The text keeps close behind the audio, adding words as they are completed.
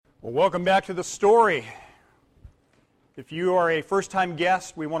Well, welcome back to the story. If you are a first-time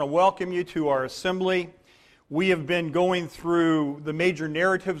guest, we want to welcome you to our assembly. We have been going through the major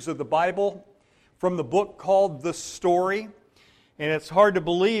narratives of the Bible from the book called The Story. And it's hard to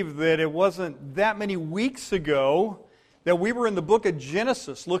believe that it wasn't that many weeks ago that we were in the book of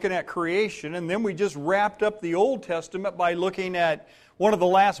Genesis looking at creation, and then we just wrapped up the Old Testament by looking at one of the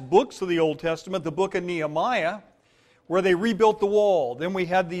last books of the Old Testament, the book of Nehemiah, where they rebuilt the wall. Then we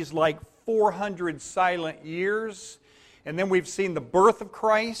had these 400 silent years. And then we've seen the birth of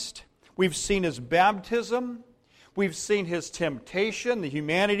Christ. We've seen His baptism. We've seen His temptation. The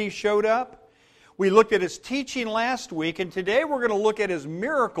humanity showed up. We looked at His teaching last week. And today we're going to look at His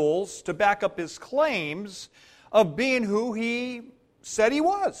miracles to back up His claims of being who He said He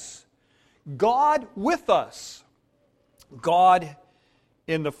was. God with us. God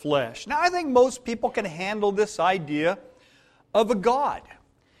in the flesh. Now, I think most people can handle this idea of a God.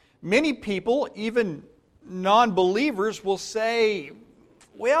 Many people, even non-believers, will say,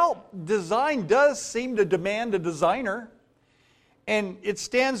 well, design does seem to demand a designer. And it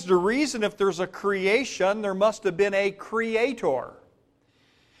stands to reason if there's a creation, there must have been a creator.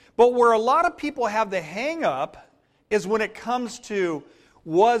 But where a lot of people have the hang-up is when it comes to,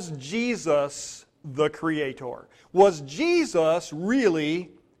 was Jesus the creator? Was Jesus really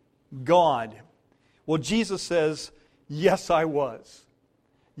God? Well, Jesus says, yes, I was.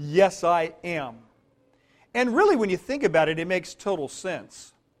 Yes, I am. And really, when you think about it, it makes total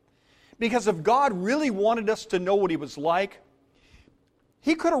sense. Because if God really wanted us to know what He was like,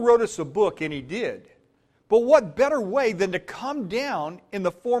 He could have wrote us a book, and He did. But what better way than to come down in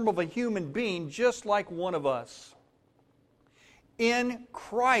the form of a human being just like one of us? In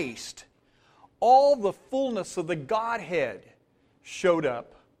Christ, all the fullness of the Godhead showed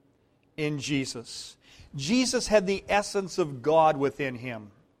up in Jesus. Jesus had the essence of God within Him.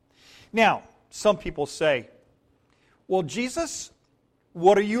 Now, some people say, well, Jesus,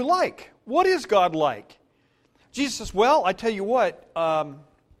 what are you like? What is God like? Jesus says, well, I tell you what, I'm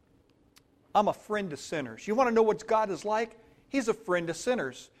a friend to sinners. You want to know what God is like? He's a friend to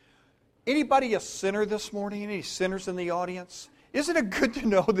sinners. Anybody a sinner this morning? Any sinners in the audience? Isn't it good to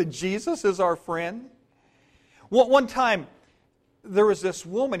know that Jesus is our friend? One time, there was this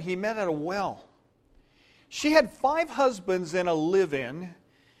woman he met at a well. She had 5 husbands and a live-in,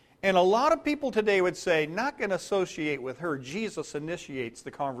 and a lot of people today would say, not going to associate with her. Jesus initiates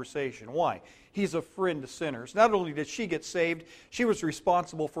the conversation. Why? He's a friend to sinners. Not only did she get saved, she was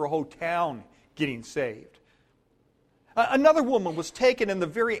responsible for a whole town getting saved. Another woman was taken in the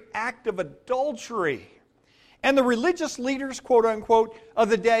very act of adultery. And the religious leaders, quote unquote, of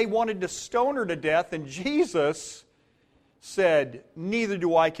the day wanted to stone her to death. And Jesus said, neither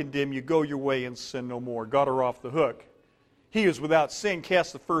do I condemn you. Go your way and sin no more. Got her off the hook. He who's without sin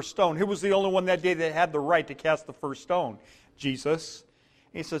cast the first stone. Who was the only one that day that had the right to cast the first stone? Jesus.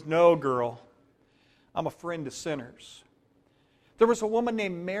 And He says, no, girl. I'm a friend to sinners. There was a woman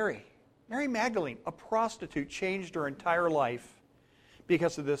named Mary. Mary Magdalene, a prostitute, changed her entire life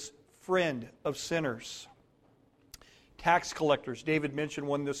because of this friend of sinners. Tax collectors, David mentioned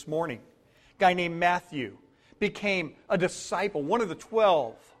one this morning. A guy named Matthew became a disciple, one of the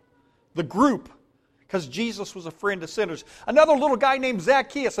 12, the group, because Jesus was a friend of sinners. Another little guy named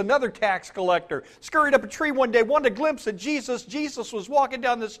Zacchaeus, another tax collector, scurried up a tree one day, wanted a glimpse at Jesus. Jesus was walking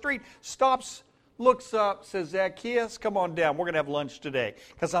down the street, stops, looks up, says, Zacchaeus, come on down. We're going to have lunch today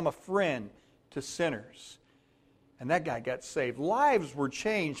because I'm a friend to sinners. And that guy got saved. Lives were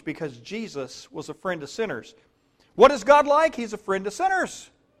changed because Jesus was a friend to sinners. What is God like? He's a friend to sinners.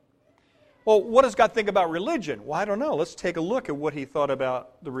 Well, what does God think about religion? Well, I don't know. Let's take a look at what He thought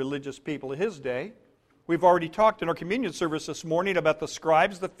about the religious people of His day. We've already talked in our communion service this morning about the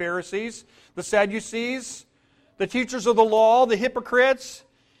scribes, the Pharisees, the Sadducees, the teachers of the law, the hypocrites.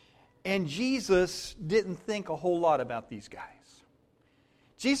 And Jesus didn't think a whole lot about these guys.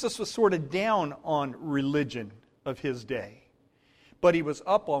 Jesus was sort of down on religion of His day. But He was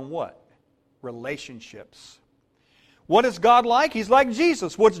up on what? Relationships. What is God like? He's like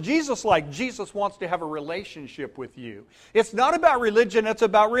Jesus. What's Jesus like? Jesus wants to have a relationship with you. It's not about religion, it's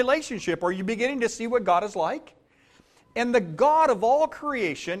about relationship. Are you beginning to see what God is like? And the God of all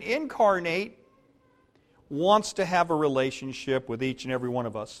creation, incarnate, wants to have a relationship with each and every one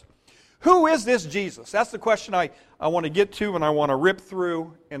of us. Who is this Jesus? That's the question I want to get to and I want to rip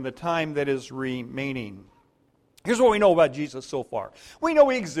through in the time that is remaining. Here's what we know about Jesus so far. We know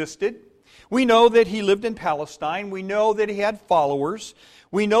He existed. We know that He lived in Palestine. We know that He had followers.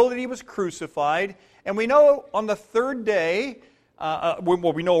 We know that He was crucified. And we know on the third day,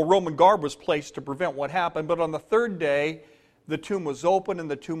 we know a Roman guard was placed to prevent what happened, but on the third day, the tomb was open and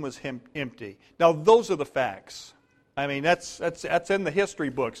the tomb was empty. Now, those are the facts. I mean, that's in the history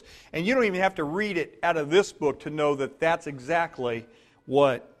books. And you don't even have to read it out of this book to know that that's exactly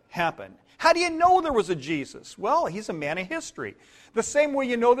what happened. How do you know there was a Jesus? Well, he's a man of history. The same way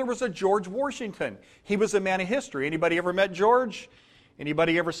you know there was a George Washington. He was a man of history. Anybody ever met George?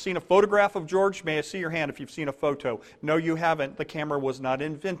 Anybody ever seen a photograph of George? May I see your hand if you've seen a photo? No, you haven't. The camera was not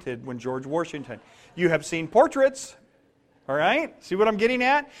invented when George Washington. You have seen portraits. All right? See what I'm getting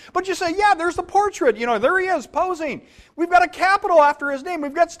at? But you say, yeah, there's the portrait. You know, there he is posing. We've got a capital after his name.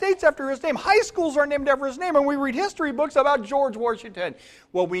 We've got states after his name. High schools are named after his name. And we read history books about George Washington.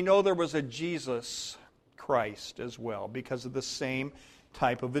 Well, we know there was a Jesus Christ as well because of the same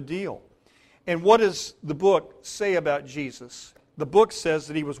type of a deal. And what does the book say about Jesus? The book says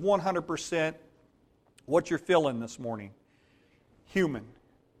that he was 100% what you're feeling this morning. Human.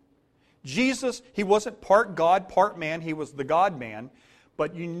 Jesus, he wasn't part God, part man. He was the God-man.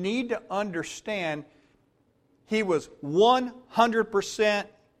 But you need to understand he was 100%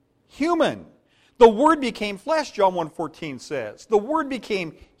 human. The Word became flesh, John 1:14 says. The Word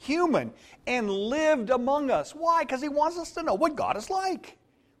became human and lived among us. Why? Because he wants us to know what God is like.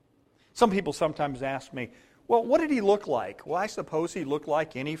 Some people sometimes ask me, well, what did he look like? Well, I suppose he looked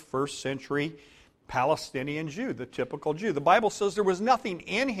like any first century Palestinian Jew, the typical Jew. The Bible says there was nothing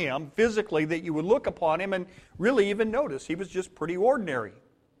in him physically that you would look upon him and really even notice. He was just pretty ordinary.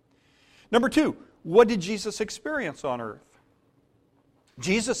 Number two, what did Jesus experience on earth?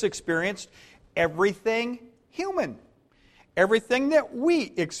 Jesus experienced everything human. Everything that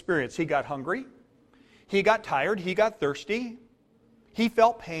we experience. He got hungry. He got tired. He got thirsty. He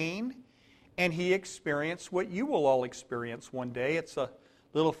felt pain. And he experienced what you will all experience one day. It's a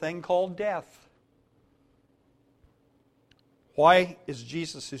little thing called death. Why is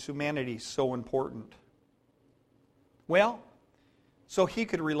Jesus' humanity so important? Well, so he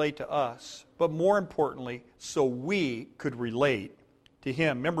could relate to us, but more importantly, so we could relate to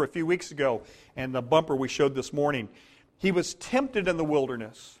him. Remember a few weeks ago, and the bumper we showed this morning, he was tempted in the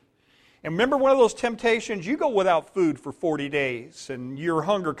wilderness. And remember one of those temptations, you go without food for 40 days, and your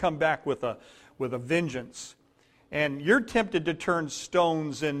hunger come back with a vengeance. And you're tempted to turn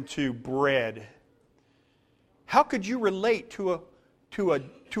stones into bread. How could you relate to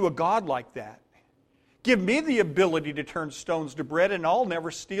a God like that? Give me the ability to turn stones to bread and I'll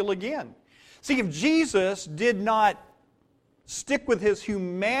never steal again. See, if Jesus did not stick with his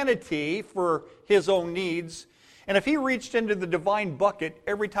humanity for his own needs, and if he reached into the divine bucket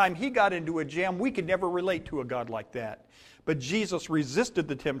every time he got into a jam, we could never relate to a God like that. But Jesus resisted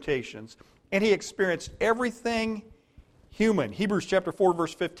the temptations and he experienced everything human. Hebrews chapter 4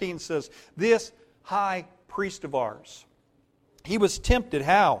 verse 15 says, this high priest of ours, he was tempted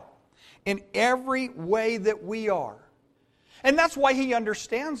how? In every way that we are. And that's why he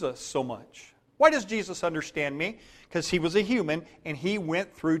understands us so much. Why does Jesus understand me? Because he was a human and he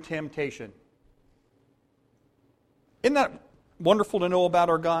went through temptation. Isn't that wonderful to know about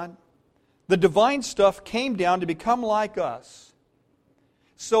our God? The divine stuff came down to become like us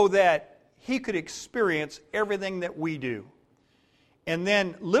so that he could experience everything that we do and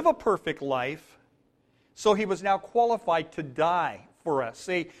then live a perfect life. So he was now qualified to die for us.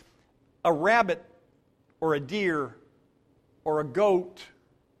 See, a rabbit or a deer or a goat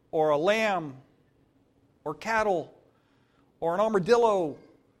or a lamb or cattle or an armadillo,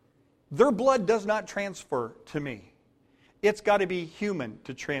 their blood does not transfer to me. It's got to be human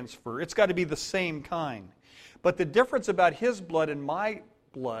to transfer. It's got to be the same kind. But the difference about his blood and my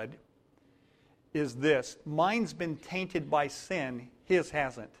blood is this. Mine's been tainted by sin. His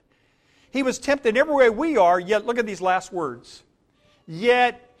hasn't. He was tempted every way we are, yet look at these last words.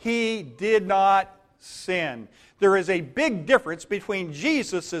 Yet he did not sin. There is a big difference between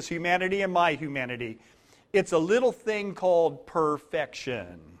Jesus' humanity and my humanity. It's a little thing called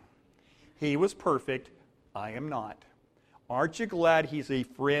perfection. He was perfect. I am not. Aren't you glad he's a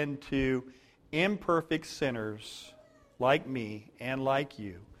friend to imperfect sinners like me and like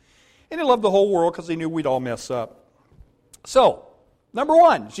you? And he loved the whole world because he knew we'd all mess up. So, number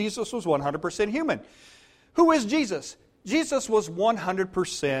one, Jesus was 100% human. Who is Jesus? Jesus was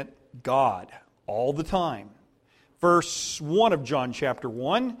 100% God all the time. Verse 1 of John chapter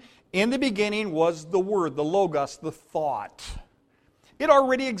 1, in the beginning was the Word, the Logos, the thought. It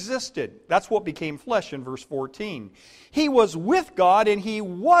already existed. That's what became flesh in verse 14. He was with God and he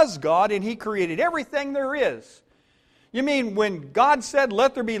was God and he created everything there is. You mean when God said,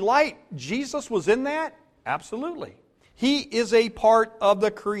 let there be light, Jesus was in that? Absolutely. He is a part of the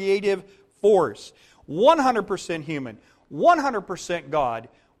creative force. 100% human, 100% God,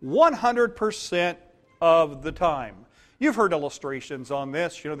 100% of the time. You've heard illustrations on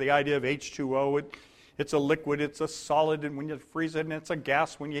this. The idea of H2O. It's a liquid, it's a solid, and when you freeze it, and it's a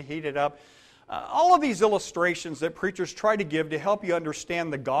gas when you heat it up. All of these illustrations that preachers try to give to help you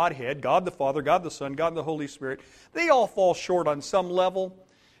understand the Godhead, God the Father, God the Son, God the Holy Spirit, they all fall short on some level.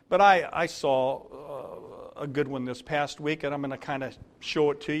 But I saw a good one this past week, and I'm going to kind of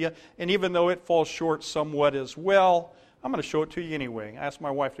show it to you. And even though it falls short somewhat as well, I'm going to show it to you anyway. I asked my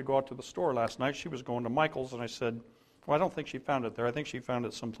wife to go out to the store last night. She was going to Michael's, and I said, well, I don't think she found it there. I think she found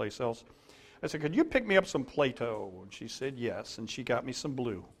it someplace else. I said, could you pick me up some Play-Doh? And she said yes, and she got me some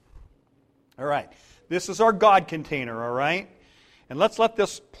blue. All right, this is our God container, all right? And let's let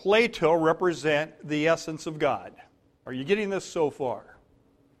this Play-Doh represent the essence of God. Are you getting this so far?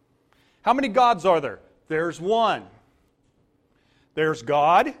 How many gods are there? There's one. There's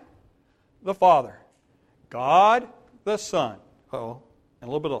God, the Father. God, the Son. Uh-oh, and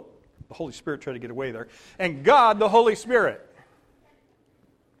a little bit of the Holy Spirit tried to get away there. And God, the Holy Spirit.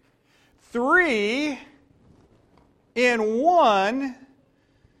 3 in 1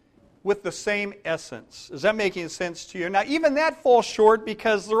 with the same essence. Is that making sense to you? Now, even that falls short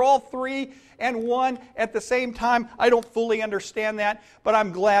because they're all 3 and 1 at the same time. I don't fully understand that, but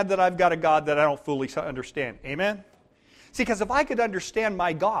I'm glad that I've got a God that I don't fully understand. Amen? See, because if I could understand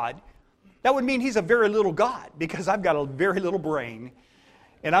my God, that would mean He's a very little God, because I've got a very little brain,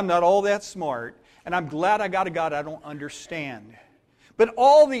 and I'm not all that smart, and I'm glad I got a God I don't understand. But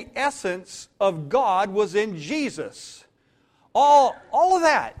all the essence of God was in Jesus. All of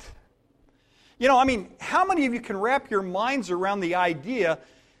that. How many of you can wrap your minds around the idea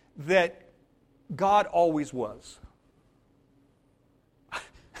that God always was?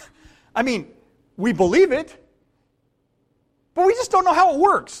 We believe it, but we just don't know how it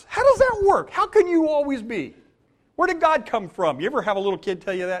works. How does that work? How can you always be? Where did God come from? You ever have a little kid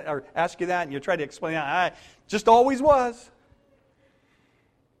tell you that or ask you that and you try to explain that? Just always was.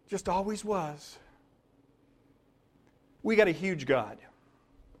 Just always was. We got a huge God.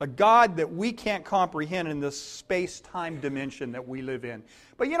 A God that we can't comprehend in this space-time dimension that we live in.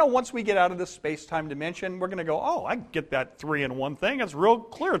 But once we get out of this space-time dimension, we're going to go, oh, I get that 3 in 1 thing. It's real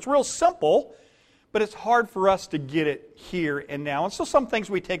clear. It's real simple. But it's hard for us to get it here and now. And so some things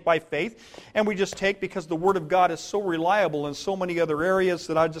we take by faith, and we just take because the Word of God is so reliable in so many other areas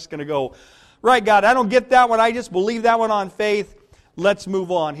that I'm just going to go, right, God, I don't get that one. I just believe that one on faith. Let's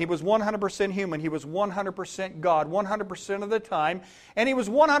move on. He was 100% human. He was 100% God, 100% of the time. And He was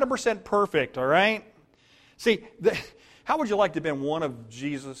 100% perfect, all right? See, how would you like to have been one of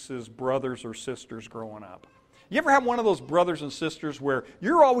Jesus' brothers or sisters growing up? You ever have one of those brothers and sisters where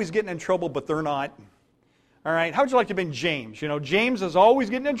you're always getting in trouble, but they're not? All right, how would you like to have been James? James is always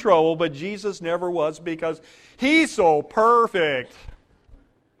getting in trouble, but Jesus never was because He's so perfect.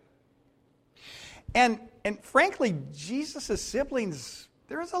 And frankly, Jesus' siblings,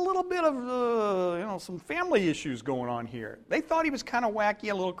 there's a little bit of, some family issues going on here. They thought He was kind of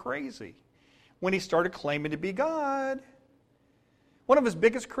wacky, a little crazy, when He started claiming to be God. One of His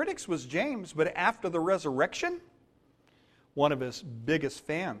biggest critics was James, but after the resurrection, one of His biggest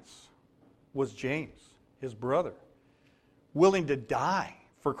fans was James, his brother, willing to die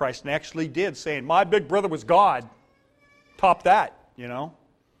for Christ, and actually did, saying, my big brother was God. Top that,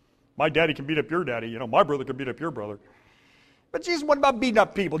 My daddy can beat up your daddy. My brother can beat up your brother. But Jesus wasn't about beating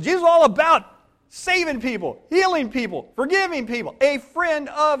up people. Jesus was all about saving people, healing people, forgiving people, a friend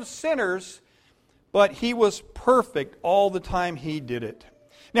of sinners. But He was perfect all the time He did it.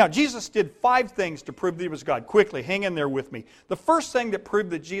 Now, Jesus did 5 things to prove that He was God. Quickly, hang in there with me. The first thing that proved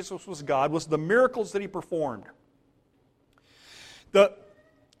that Jesus was God was the miracles that He performed.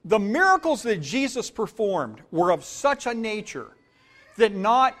 The miracles that Jesus performed were of such a nature that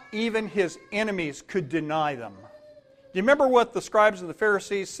not even His enemies could deny them. Do you remember what the scribes and the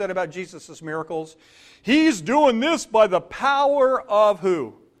Pharisees said about Jesus' miracles? He's doing this by the power of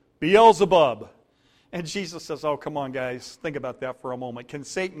who? Beelzebub. And Jesus says, oh, come on, guys. Think about that for a moment. Can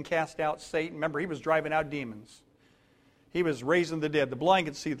Satan cast out Satan? Remember, He was driving out demons. He was raising the dead. The blind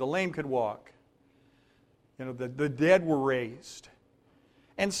could see. The lame could walk. The dead were raised.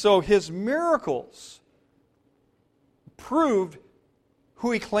 And so His miracles proved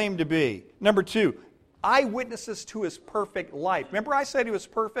who He claimed to be. Number 2, eyewitnesses to His perfect life. Remember I said He was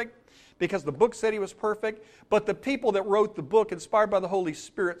perfect? Because the book said He was perfect. But the people that wrote the book, inspired by the Holy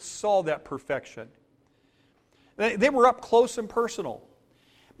Spirit, saw that perfection. They were up close and personal.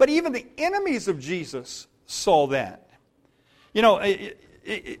 But even the enemies of Jesus saw that.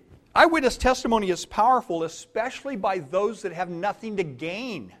 Eyewitness testimony is powerful, especially by those that have nothing to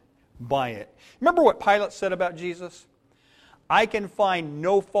gain by it. Remember what Pilate said about Jesus? I can find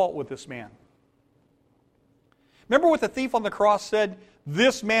no fault with this man. Remember what the thief on the cross said?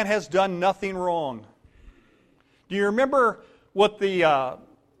 This man has done nothing wrong. Do you remember what the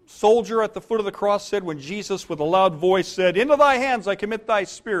soldier at the foot of the cross said when Jesus with a loud voice said, "Into thy hands I commit thy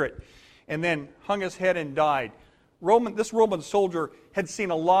spirit," and then hung his head and died? This Roman soldier had seen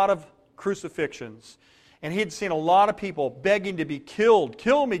a lot of crucifixions, and he had seen a lot of people begging to be killed.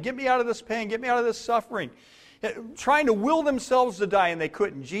 Kill me, get me out of this pain, get me out of this suffering, trying to will themselves to die, and they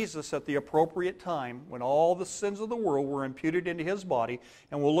couldn't. Jesus, at the appropriate time, when all the sins of the world were imputed into his body,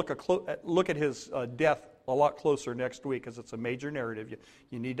 and we'll look at his death a lot closer next week because it's a major narrative.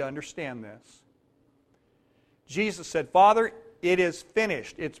 You need to understand this. Jesus said, "Father, it is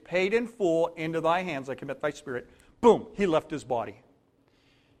finished. It's paid in full. Into thy hands I commit thy spirit." Boom, he left his body.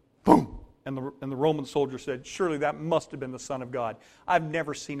 Boom. And the Roman soldier said, "Surely that must have been the Son of God. I've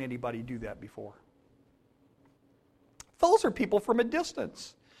never seen anybody do that before." Those are people from a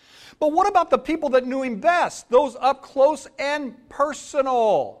distance. But what about the people that knew him best? Those up close and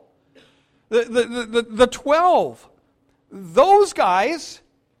personal. The 12. Those guys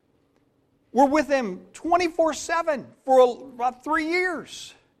were with him 24/7 for about 3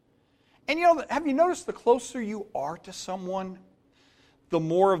 years. And have you noticed the closer you are to someone, the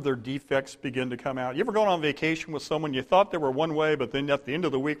more of their defects begin to come out? You ever gone on vacation with someone, you thought they were one way, but then at the end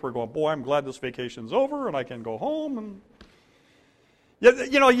of the week we're going, boy, I'm glad this vacation's over and I can go home. And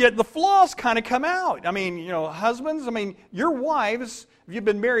yet the flaws kind of come out. I mean, husbands, your wives, if you've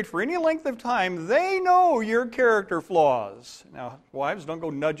been married for any length of time, they know your character flaws. Now, wives, don't go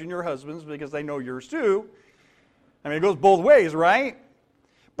nudging your husbands because they know yours too. It goes both ways, right?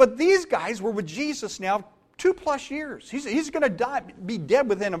 But these guys were with Jesus now 2+ years. He's going to be dead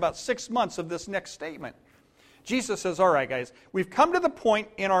within about 6 months of this next statement. Jesus says, all right, guys, we've come to the point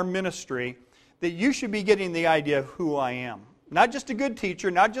in our ministry that you should be getting the idea of who I am. Not just a good teacher,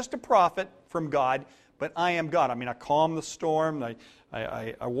 not just a prophet from God, but I am God. I calm the storm.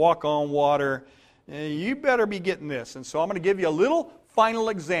 I walk on water. You better be getting this. And so I'm going to give you a little final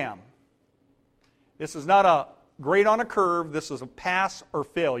exam. This is not a grade on a curve. This is a pass or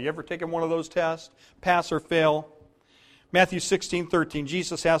fail. You ever taken one of those tests? Pass or fail? Matthew 16:13,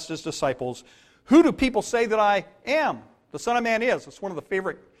 Jesus asked his disciples, "Who do people say that I am? The Son of Man is." It's one of the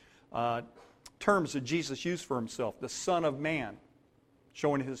favorite terms that Jesus used for himself, the Son of Man,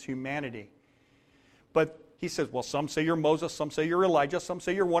 showing his humanity. But he says, well, some say you're Moses, some say you're Elijah, some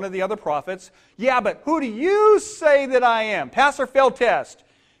say you're one of the other prophets. Yeah, but who do you say that I am? Pass or fail test.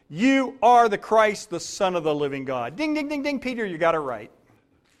 You are the Christ, the Son of the living God. Ding, ding, ding, ding, Peter, you got it right.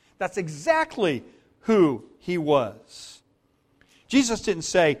 That's exactly who he was. Jesus didn't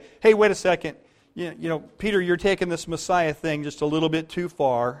say, hey, wait a second, Peter, you're taking this Messiah thing just a little bit too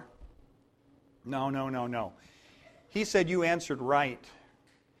far. No. He said you answered right.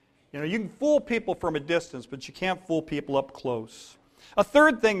 You can fool people from a distance, but you can't fool people up close. A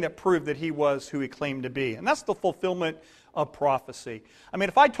third thing that proved that he was who he claimed to be, and that's the fulfillment of prophecy.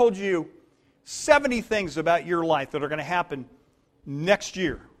 If I told you 70 things about your life that are going to happen next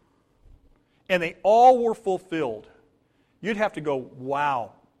year, and they all were fulfilled, you'd have to go,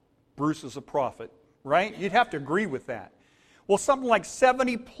 wow, Bruce is a prophet, right? You'd have to agree with that. Well, something like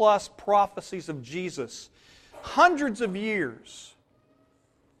 70+ prophecies of Jesus, hundreds of years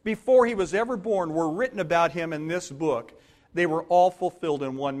before he was ever born, were written about him in this book. They were all fulfilled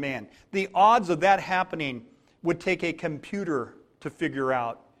in one man. The odds of that happening would take a computer to figure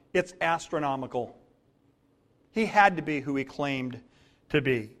out. It's astronomical. He had to be who he claimed to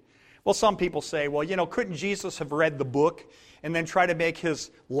be. Well, some people say, well, couldn't Jesus have read the book and then try to make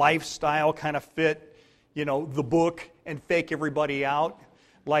his lifestyle kind of fit, the book and fake everybody out?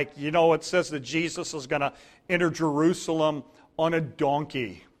 Like, it says that Jesus is going to enter Jerusalem on a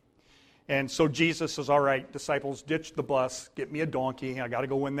donkey. And so Jesus says, all right, disciples, ditch the bus, get me a donkey, I got to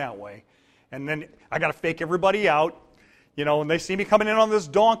go in that way. And then I got to fake everybody out. When they see me coming in on this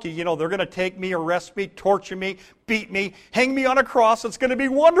donkey, they're going to take me, arrest me, torture me, beat me, hang me on a cross. It's going to be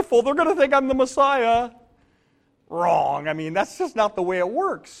wonderful. They're going to think I'm the Messiah. Wrong. That's just not the way it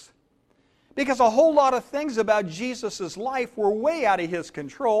works. Because a whole lot of things about Jesus' life were way out of his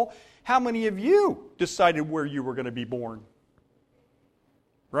control. How many of you decided where you were going to be born?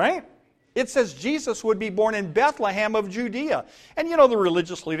 Right? It says Jesus would be born in Bethlehem of Judea. And the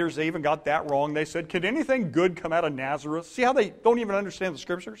religious leaders, they even got that wrong. They said, could anything good come out of Nazareth? See how they don't even understand the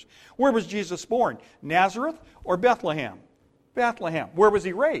Scriptures? Where was Jesus born? Nazareth or Bethlehem? Bethlehem. Where was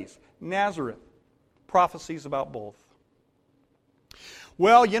he raised? Nazareth. Prophecies about both.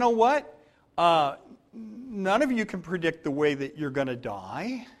 Well, you know what? None of you can predict the way that you're going to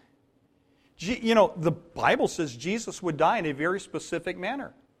die. The Bible says Jesus would die in a very specific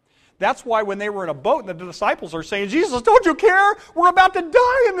manner. That's why when they were in a boat and the disciples are saying, Jesus, don't you care? We're about to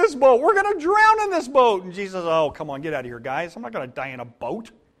die in this boat. We're going to drown in this boat. And Jesus, oh, come on, get out of here, guys. I'm not going to die in a boat.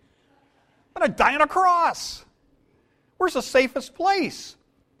 I'm going to die on a cross. Where's the safest place?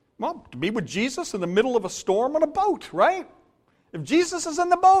 Well, to be with Jesus in the middle of a storm on a boat, right? If Jesus is in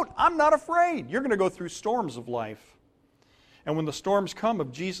the boat, I'm not afraid. You're going to go through storms of life. And when the storms come,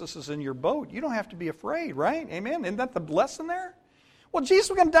 if Jesus is in your boat, you don't have to be afraid, right? Amen? Isn't that the lesson there? Well, Jesus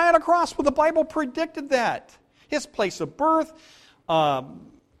was going to die on a cross. Well, the Bible predicted that. His place of birth,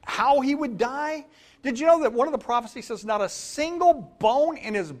 how he would die. Did you know that one of the prophecies says not a single bone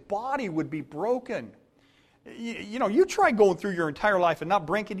in his body would be broken? You know, you try going through your entire life and not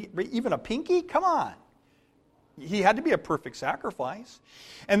breaking even a pinky? Come on. He had to be a perfect sacrifice.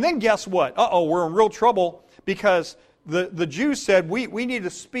 And then guess what? We're in real trouble because the Jews said, we need to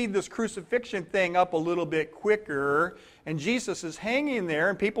speed this crucifixion thing up a little bit quicker. And Jesus is hanging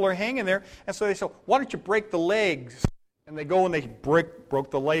there, and people are hanging there. And so they said, why don't you break the legs? And they go and they broke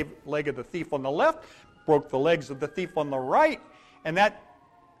the leg of the thief on the left, broke the legs of the thief on the right, and that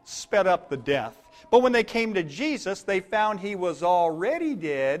sped up the death. But when they came to Jesus, they found he was already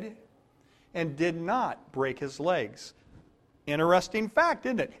dead and did not break his legs. Interesting fact,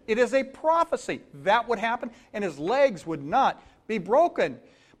 isn't it? It is a prophecy. That would happen, and his legs would not be broken.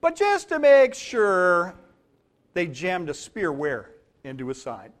 But just to make sure, they jammed a spear where? Into his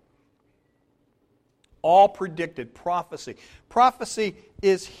side. All predicted prophecy. Prophecy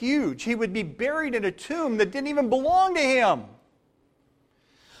is huge. He would be buried in a tomb that didn't even belong to him.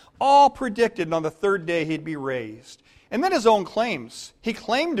 All predicted, and on the third day he'd be raised. And then his own claims. He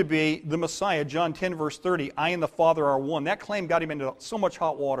claimed to be the Messiah. John 10, verse 30, I and the Father are one. That claim got him into so much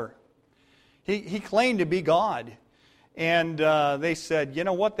hot water. He claimed to be God. And they said, you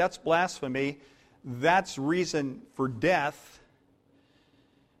know what, that's blasphemy. That's reason for death.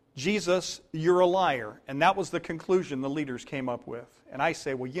 Jesus, you're a liar. And that was the conclusion the leaders came up with. And I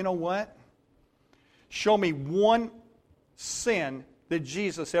say, well, you know what? Show me one sin that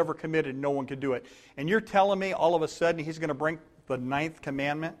Jesus ever committed, no one could do it. And you're telling me all of a sudden he's going to break the 9th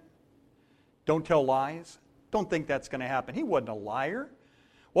commandment? Don't tell lies? Don't think that's going to happen. He wasn't a liar.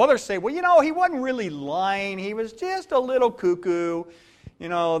 Well, others say, well, you know, he wasn't really lying. He was just a little cuckoo. You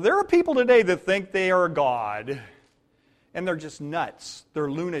know, there are people today that think they are God. And they're just nuts.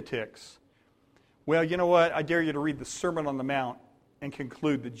 They're lunatics. Well, you know what? I dare you to read the Sermon on the Mount and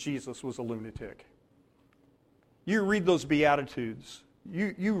conclude that Jesus was a lunatic. You read those Beatitudes.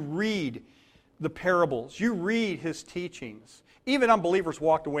 You read the parables. You read his teachings. Even unbelievers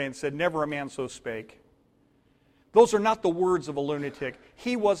walked away and said, never a man so spake. Those are not the words of a lunatic.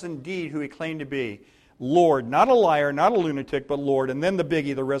 He was indeed who he claimed to be. Lord, not a liar, not a lunatic, but Lord. And then the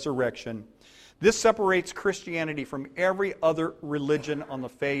biggie, the resurrection. This separates Christianity from every other religion on the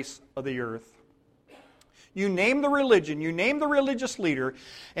face of the earth. You name the religion, you name the religious leader,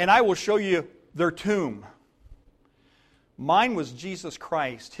 and I will show you their tomb. Mine was Jesus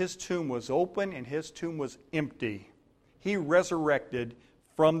Christ. His tomb was open and his tomb was empty. He resurrected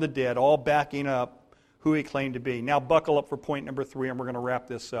from the dead, all backing up who he claimed to be. Now buckle up for point number 3 and we're going to wrap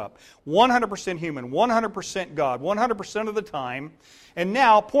this up. 100% human, 100% God, 100% of the time. And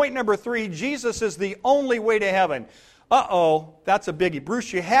now point number 3, Jesus is the only way to heaven. That's a biggie.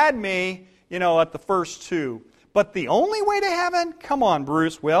 Bruce, you had me, at the first 2. But the only way to heaven? Come on,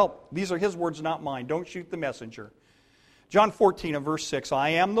 Bruce. Well, these are his words, not mine. Don't shoot the messenger. John 14 and verse 6, I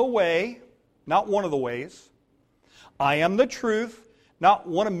am the way, not one of the ways. I am the truth, not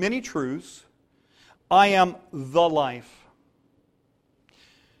one of many truths. I am the life.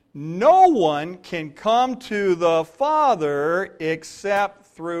 No one can come to the Father except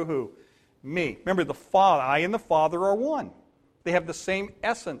through who? Me. Remember, the Father, I and the Father are one. They have the same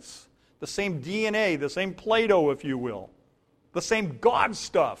essence, the same DNA, the same Plato, if you will, the same God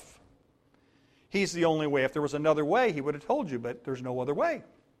stuff. He's the only way. If there was another way, he would have told you, but there's no other way.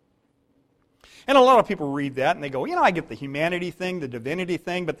 And a lot of people read that and they go, I get the humanity thing, the divinity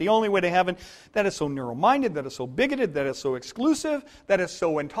thing, but the only way to heaven, that is so narrow-minded, that is so bigoted, that is so exclusive, that is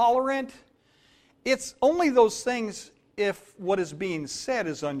so intolerant. It's only those things if what is being said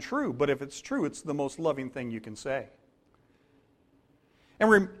is untrue, but if it's true, it's the most loving thing you can say.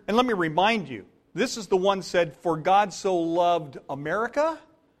 And let me remind you, this is the one said, for God so loved America,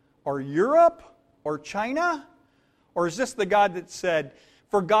 or Europe, or China? Or is this the God that said,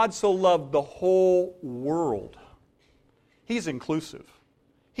 for God so loved the whole world? He's inclusive.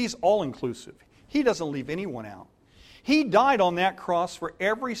 He's all-inclusive. He doesn't leave anyone out. He died on that cross for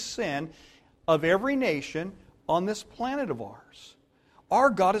every sin of every nation on this planet of ours.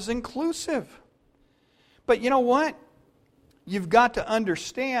 Our God is inclusive. But you know what? you've got to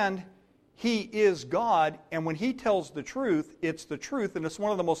understand He is God, and when He tells the truth, it's the truth, and it's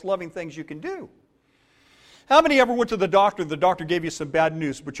one of the most loving things you can do. How many ever went to the doctor gave you some bad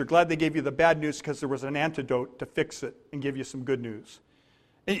news, but you're glad they gave you the bad news because there was an antidote to fix it and give you some good news?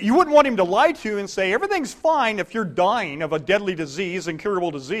 You wouldn't want him to lie to you and say, everything's fine if you're dying of a deadly disease,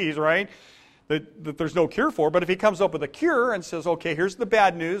 incurable disease, right? That there's no cure for. But if he comes up with a cure and says, okay, here's the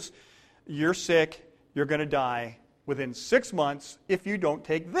bad news. You're sick. You're going to die within 6 months if you don't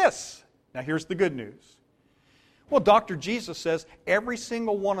take this. Now here's the good news. Well, Dr. Jesus says every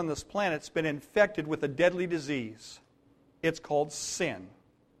single one on this planet's been infected with a deadly disease. It's called sin.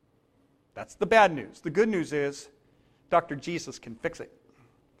 That's the bad news. The good news is Dr. Jesus can fix it.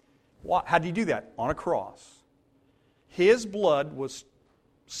 How did He do that? On a cross. His blood was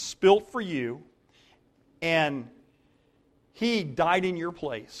spilt for you, and He died in your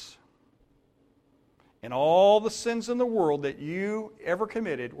place. And all the sins in the world that you ever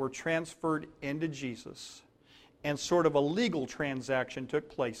committed were transferred into Jesus. And sort of a legal transaction took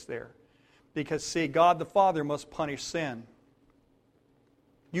place there. Because, see, God the Father must punish sin.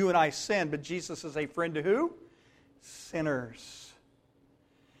 You and I sin, but Jesus is a friend to who? Sinners.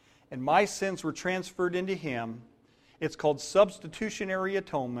 And my sins were transferred into Him. It's called substitutionary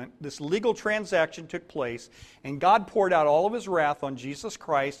atonement. This legal transaction took place, and God poured out all of His wrath on Jesus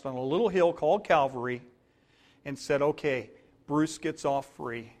Christ on a little hill called Calvary and said, okay, Bruce gets off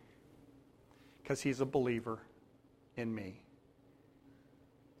free because he's a believer in me.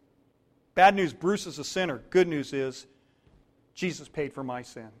 Bad news, Bruce is a sinner. Good news is Jesus paid for my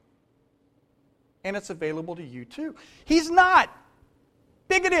sin. And it's available to you too. He's not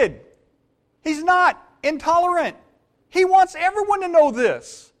bigoted. He's not intolerant. He wants everyone to know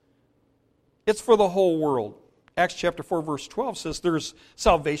this. It's for the whole world. Acts chapter 4 verse 12 says there's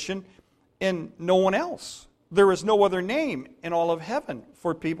salvation in no one else. There is no other name in all of heaven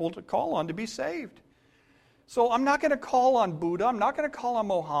for people to call on to be saved. So I'm not going to call on Buddha. I'm not going to call on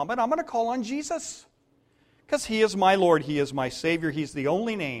Mohammed. I'm going to call on Jesus. Because He is my Lord. He is my Savior. He's the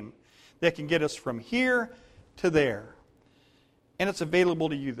only name that can get us from here to there. And it's available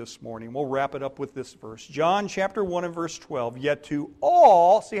to you this morning. We'll wrap it up with this verse. John chapter 1 and verse 12. Yet to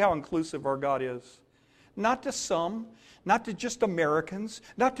all, see how inclusive our God is. Not to some, not to just Americans,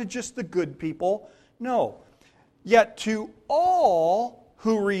 not to just the good people. No. Yet to all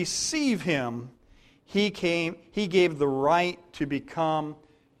who receive Him, He gave the right to become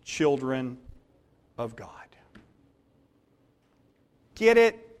children of God. Get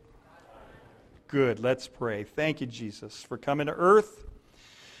it? Good. Let's pray. Thank you, Jesus, for coming to earth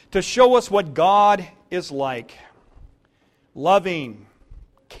to show us what God is like. Loving,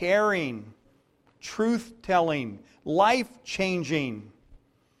 caring, truth-telling, life-changing.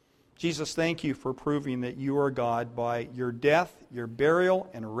 Jesus, thank You for proving that You are God by Your death, Your burial,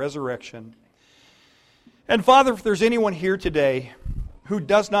 and resurrection. And Father, if there's anyone here today who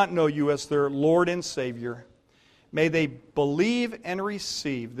does not know You as their Lord and Savior, may they believe and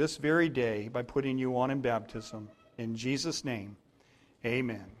receive this very day by putting You on in baptism. In Jesus' name,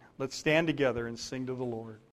 amen. Let's stand together and sing to the Lord.